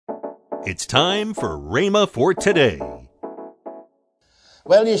It's time for Rhema for today.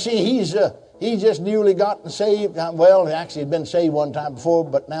 Well, you see, he's just newly gotten saved. Well, actually, he'd been saved one time before,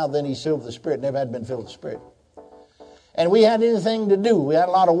 but now then he's filled with the Spirit. Never had been filled with the Spirit. And we had anything to do. We had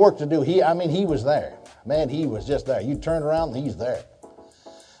a lot of work to do. He was there. Man, he was just there. You turn around and he's there.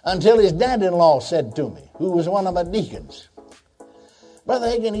 Until his dad-in-law said to me, who was one of my deacons, Brother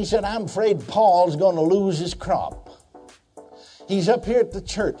Hagin, he said, I'm afraid Paul's going to lose his crop. He's up here at the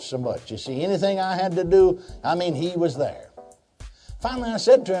church so much, you see. Anything I had to do, he was there. Finally, I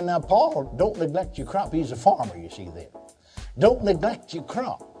said to him, now, Paul, don't neglect your crop. He's a farmer, you see, then. Don't neglect your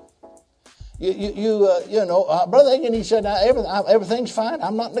crop. Brother Hagin, he said, everything's fine.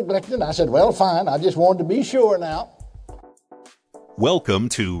 I'm not neglecting. I said, well, fine. I just wanted to be sure now. Welcome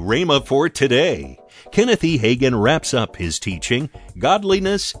to Rhema for today. Kenneth E. Hagin wraps up his teaching,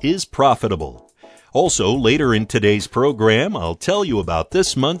 Godliness is Profitable. Also, later in today's program, I'll tell you about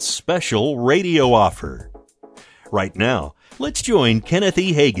this month's special radio offer. Right now, let's join Kenneth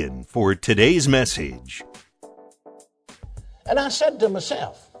E. Hagin for today's message. And I said to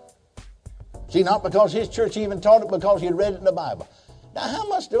myself, see, not because his church even taught it, because he had read it in the Bible. Now, how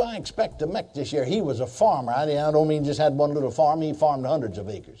much do I expect to make this year? He was a farmer. I don't mean just had one little farm. He farmed hundreds of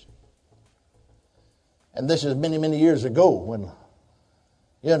acres. And this is many, many years ago when,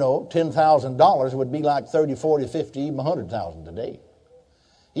 $10,000 would be like 30, 40, 50, even 100,000 today.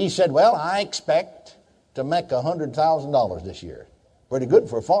 He said, well, I expect to make $100,000 this year. Pretty good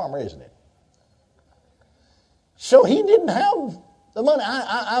for a farmer, isn't it? So he didn't have the money.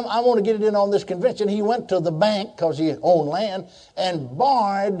 I want to get it in on this convention. He went to the bank because he owned land and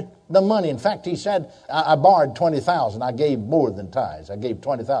borrowed the money. In fact, he said, I borrowed $20,000. I gave more than tithes. I gave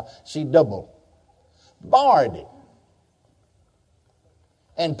 $20,000. See, double. Borrowed it.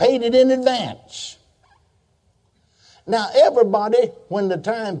 And paid it in advance. Now, everybody, when the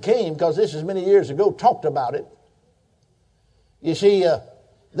time came, because this is many years ago, talked about it. You see,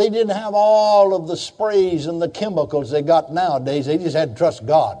 they didn't have all of the sprays and the chemicals they got nowadays. They just had to trust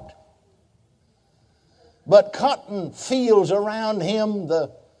God. But cotton fields around him,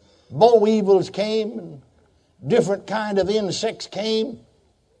 the boll weevils came, and different kind of insects came.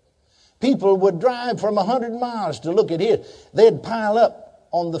 People would drive from 100 miles to look at his. They'd pile up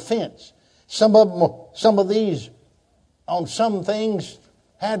on the fence. Some of these, on some things,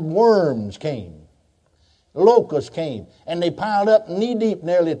 had worms came. Locusts came. And they piled up knee-deep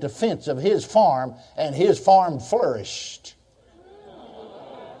nearly at the fence of his farm, and his farm flourished.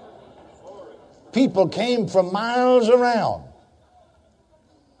 People came from miles around.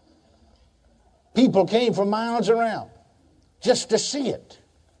 People came from miles around just to see it.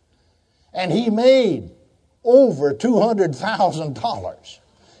 And he made over $200,000.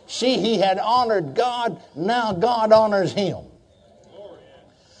 See, he had honored God. Now God honors him.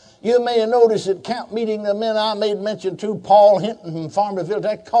 You may have noticed at camp meeting the men I made mention to, Paul Hinton from Farmerville,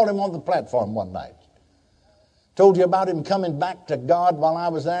 I called him on the platform one night. Told you about him coming back to God while I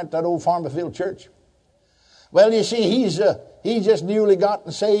was there at that old Farmerville church. Well, you see, he's just newly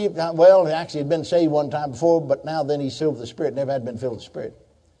gotten saved. Well, actually, he'd been saved one time before, but now then he's filled with the Spirit. Never had been filled with the Spirit.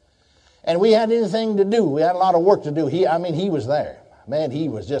 And we had anything to do. We had a lot of work to do. He was there. Man, he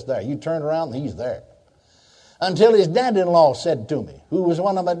was just there. You turn around and he's there. Until his dad-in-law said to me, who was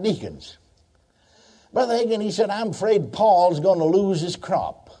one of my deacons, Brother Hagin, he said, I'm afraid Paul's going to lose his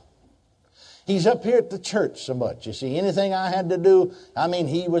crop. He's up here at the church so much, you see. Anything I had to do,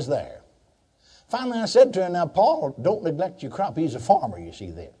 he was there. Finally, I said to him, now, Paul, don't neglect your crop. He's a farmer, you see,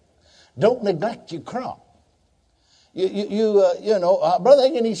 then. Don't neglect your crop. Brother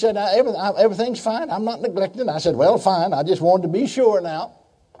Hagin, he said, everything's fine. I'm not neglecting. I said, well, fine. I just wanted to be sure now.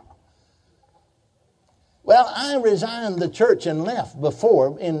 Well, I resigned the church and left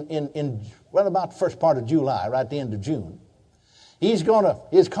before about the first part of July, right at the end of June. His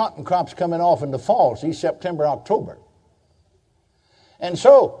cotton crop's coming off in the fall. See, September, October. And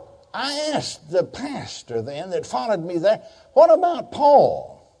so I asked the pastor then that followed me there, what about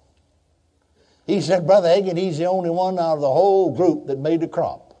Paul? He said, Brother Hagin, he's the only one out of the whole group that made a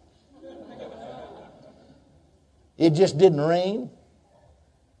crop. It just didn't rain.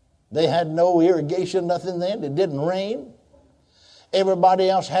 They had no irrigation, nothing then. It didn't rain. Everybody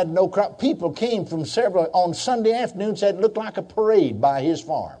else had no crop. People came from on Sunday afternoon, said it looked like a parade by his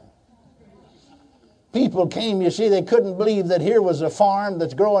farm. People came, you see, they couldn't believe that here was a farm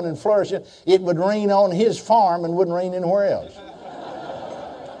that's growing and flourishing. It would rain on his farm and wouldn't rain anywhere else.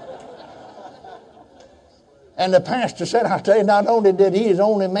 And the pastor said, I'll tell you, not only did he, the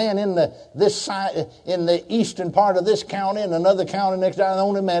only man in the eastern part of this county and another county next door, the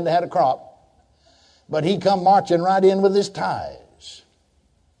only man that had a crop. But he come marching right in with his tithes.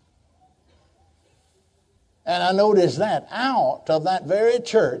 And I noticed that out of that very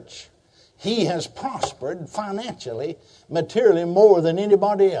church, he has prospered financially, materially, more than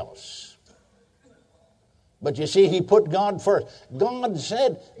anybody else. But you see, he put God first. God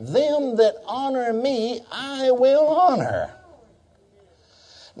said, them that honor me, I will honor.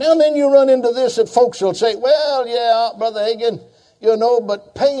 Now then you run into this that folks will say, well, yeah, Brother Hagin,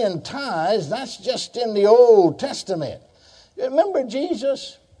 but paying tithes, that's just in the Old Testament. You remember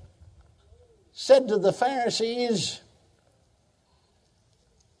Jesus said to the Pharisees,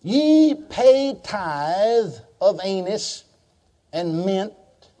 ye pay tithe of anise and mint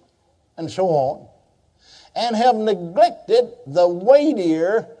and so on, and have neglected the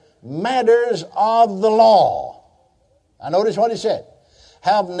weightier matters of the law. Now notice what he said.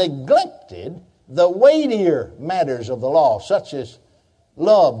 Have neglected the weightier matters of the law, such as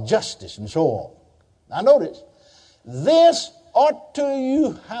love, justice, and so on. Now notice, this ought to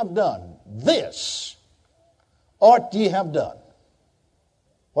you have done. This ought ye have done.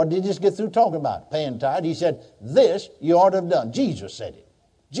 What did he just get through talking about? Paying tithe. He said, this you ought to have done. Jesus said it.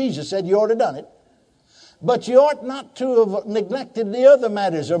 Jesus said you ought to have done it. But you ought not to have neglected the other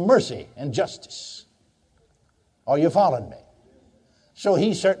matters of mercy and justice. Are you following me? So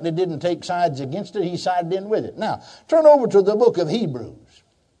he certainly didn't take sides against it. He sided in with it. Now, turn over to the book of Hebrews.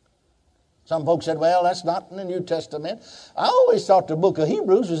 Some folks said, well, that's not in the New Testament. I always thought the book of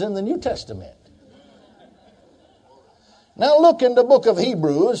Hebrews was in the New Testament. Now look in the book of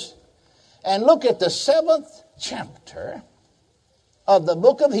Hebrews and look at the 7th chapter of the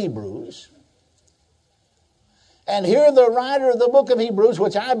book of Hebrews. And here the writer of the book of Hebrews,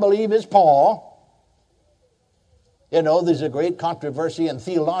 which I believe is Paul. There's a great controversy in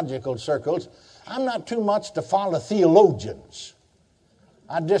theological circles. I'm not too much to follow theologians.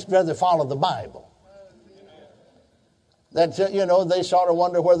 I'd just rather follow the Bible. That's, they sort of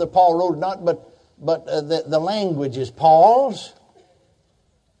wonder whether Paul wrote or not, but the language is Paul's.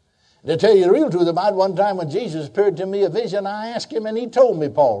 To tell you the real truth about it, one time when Jesus appeared to me a vision, I asked him and he told me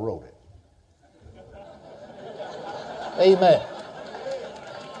Paul wrote it. Amen.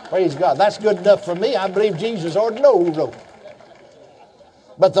 Praise God. That's good enough for me. I believe Jesus ought to know who wrote it.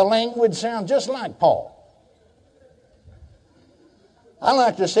 But the language sounds just like Paul. I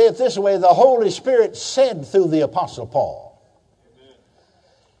like to say it this way. The Holy Spirit said through the Apostle Paul.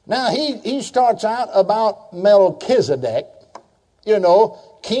 Now he starts out about Melchizedek,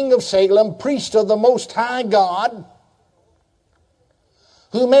 king of Salem, priest of the Most High God,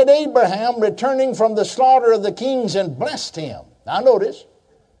 who met Abraham returning from the slaughter of the kings and blessed him. Now notice,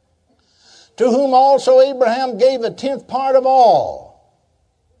 to whom also Abraham gave a 10th part of all.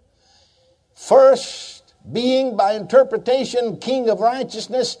 First being by interpretation king of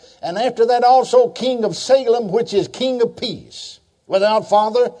righteousness, and after that also king of Salem, which is king of peace. Without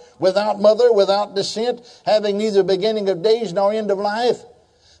father, without mother, without descent, having neither beginning of days nor end of life,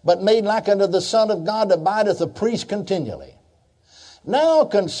 but made like unto the Son of God, abideth a priest continually. Now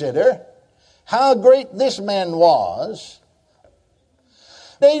consider how great this man was.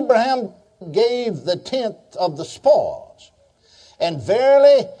 Abraham gave the 10th of the spoils. And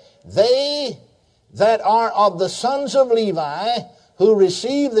verily, they that are of the sons of Levi, who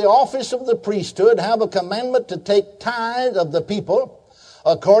receive the office of the priesthood, have a commandment to take tithe of the people,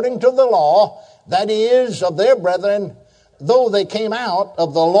 according to the law, that is, of their brethren, though they came out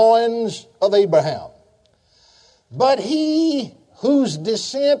of the loins of Abraham. But he whose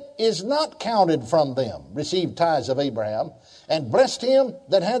descent is not counted from them received tithes of Abraham, and blessed him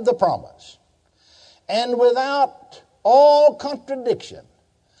that had the promise. And without all contradiction,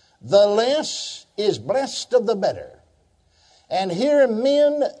 the less is blessed of the better. And here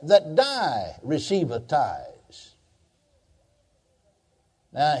men that die receiveth tithes.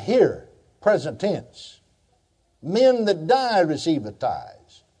 Now here, present tense, men that die receiveth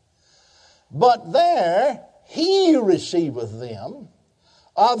tithes. But there he receiveth them,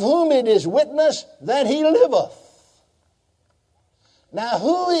 of whom it is witness that he liveth. Now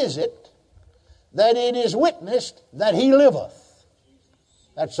who is it that it is witnessed that he liveth?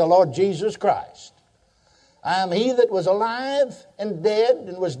 That's the Lord Jesus Christ. I am he that was alive and dead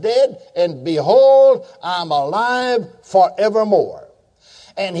and was dead, and behold, I am alive forevermore.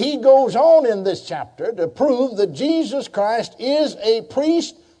 And he goes on in this chapter to prove that Jesus Christ is a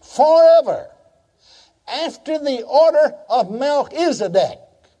priest forever, after the order of Melchizedek.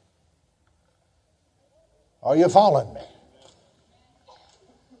 Are you following me?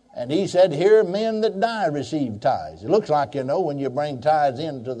 And he said, here men that die receive tithes. It looks like, when you bring tithes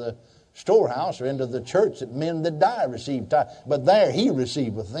into the storehouse or into the church, that men that die receive tithes. But there he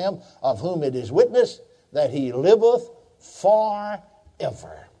receiveth them, of whom it is witness that he liveth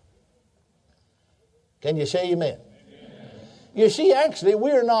forever. Can you say amen? You see, actually,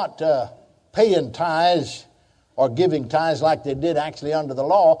 we're not paying tithes or giving tithes like they did actually under the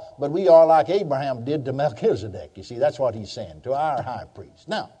law, but we are like Abraham did to Melchizedek. You see, that's what he's saying, to our high priest.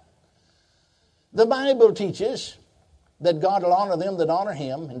 Now, the Bible teaches that God will honor them that honor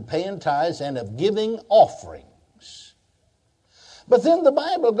him in paying tithes and of giving offerings. But then the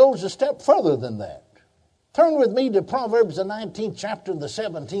Bible goes a step further than that. Turn with me to Proverbs, the 19th chapter, the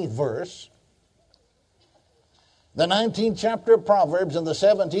 17th verse. The 19th chapter of Proverbs and the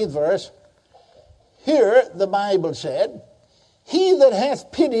 17th verse. Here the Bible said, "He that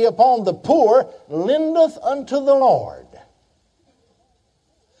hath pity upon the poor lendeth unto the Lord,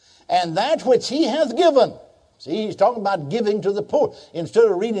 and that which he hath given." See, he's talking about giving to the poor. Instead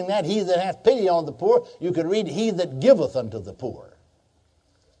of reading that, "he that hath pity on the poor," you could read, "he that giveth unto the poor."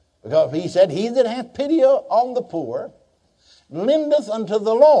 Because he said, "He that hath pity on the poor lendeth unto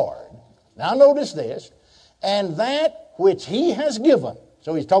the Lord." Now notice this, "and that which he has given."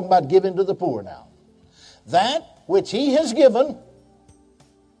 So he's talking about giving to the poor now. "That which he has given,"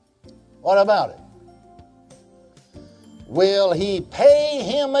 what about it? "Will he pay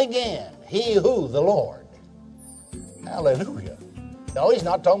him again?" He who? The Lord. Hallelujah. No, he's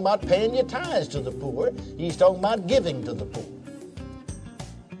not talking about paying your tithes to the poor. He's talking about giving to the poor.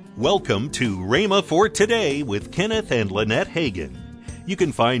 Welcome to Rhema for Today with Kenneth and Lynette Hagin. You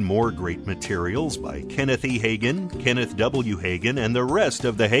can find more great materials by Kenneth E. Hagin, Kenneth W. Hagin, and the rest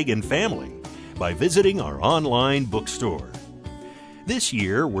of the Hagin family by visiting our online bookstore. This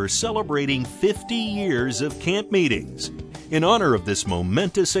year, we're celebrating 50 years of camp meetings. In honor of this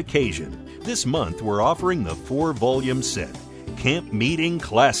momentous occasion, this month we're offering the 4-volume set, Camp Meeting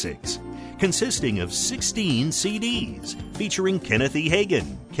Classics, consisting of 16 CDs featuring Kenneth E.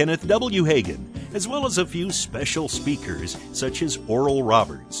 Hagin, Kenneth W. Hagin, as well as a few special speakers such as Oral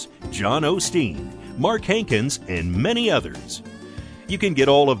Roberts, John Osteen, Mark Hankins, and many others. You can get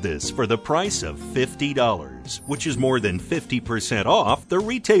all of this for the price of $50, which is more than 50% off the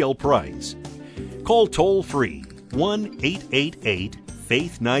retail price. Call toll-free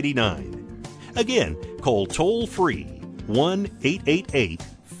 1-888-FAITH-99. Again, call toll-free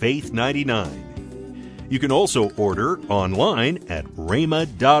 1-888-FAITH-99. You can also order online at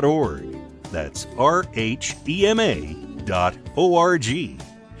rhema.org. That's RHEMA.org.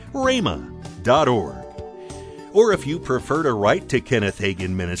 rhema.org. Or if you prefer to write to Kenneth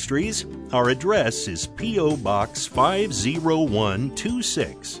Hagin Ministries, our address is P.O. Box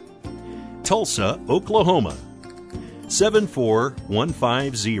 50126, Tulsa, Oklahoma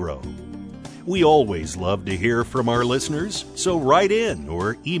 74150. We always love to hear from our listeners, so write in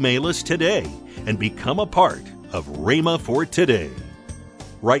or email us today and become a part of Rhema for Today.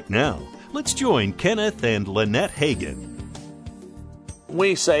 Right now, let's join Kenneth and Lynette Hagin.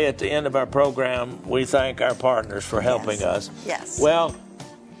 We say at the end of our program, we thank our partners for helping us. Yes. Well,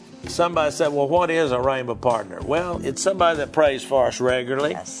 somebody said, well, what is a Rhema partner? Well, it's somebody that prays for us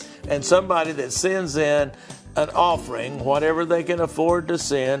regularly, Yes. and somebody that sends in an offering, whatever they can afford to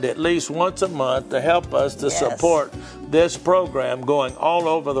send, at least once a month to help us to Yes. support this program going all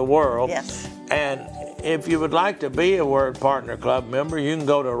over the world. Yes. And if you would like to be a Word Partner Club member, you can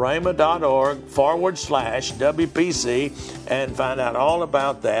go to rhema.org/WPC and find out all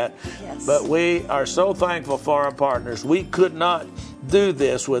about that. Yes. But we are so thankful for our partners. We could not do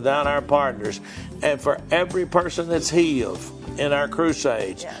this without our partners. And for every person that's healed in our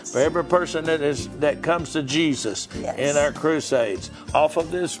crusades, Yes. for every person that comes to Jesus Yes. in our crusades, off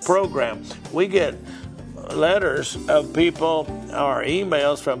of this program, we get letters of people or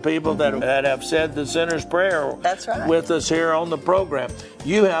emails from people that have said the sinner's prayer That's right. with us here on the program.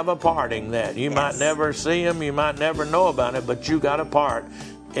 You have a part in that. You Yes. might never see them, you might never know about it, but you got a part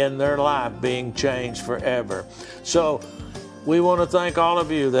in their life being changed forever. So we want to thank all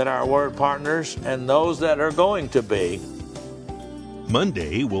of you that are Word partners and those that are going to be.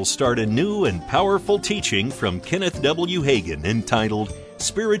 Monday, we'll start a new and powerful teaching from Kenneth W. Hagin entitled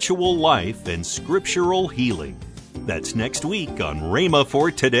Spiritual Life and Scriptural Healing. That's next week on Rhema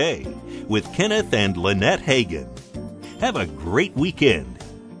for Today with Kenneth and Lynette Hagin. Have a great weekend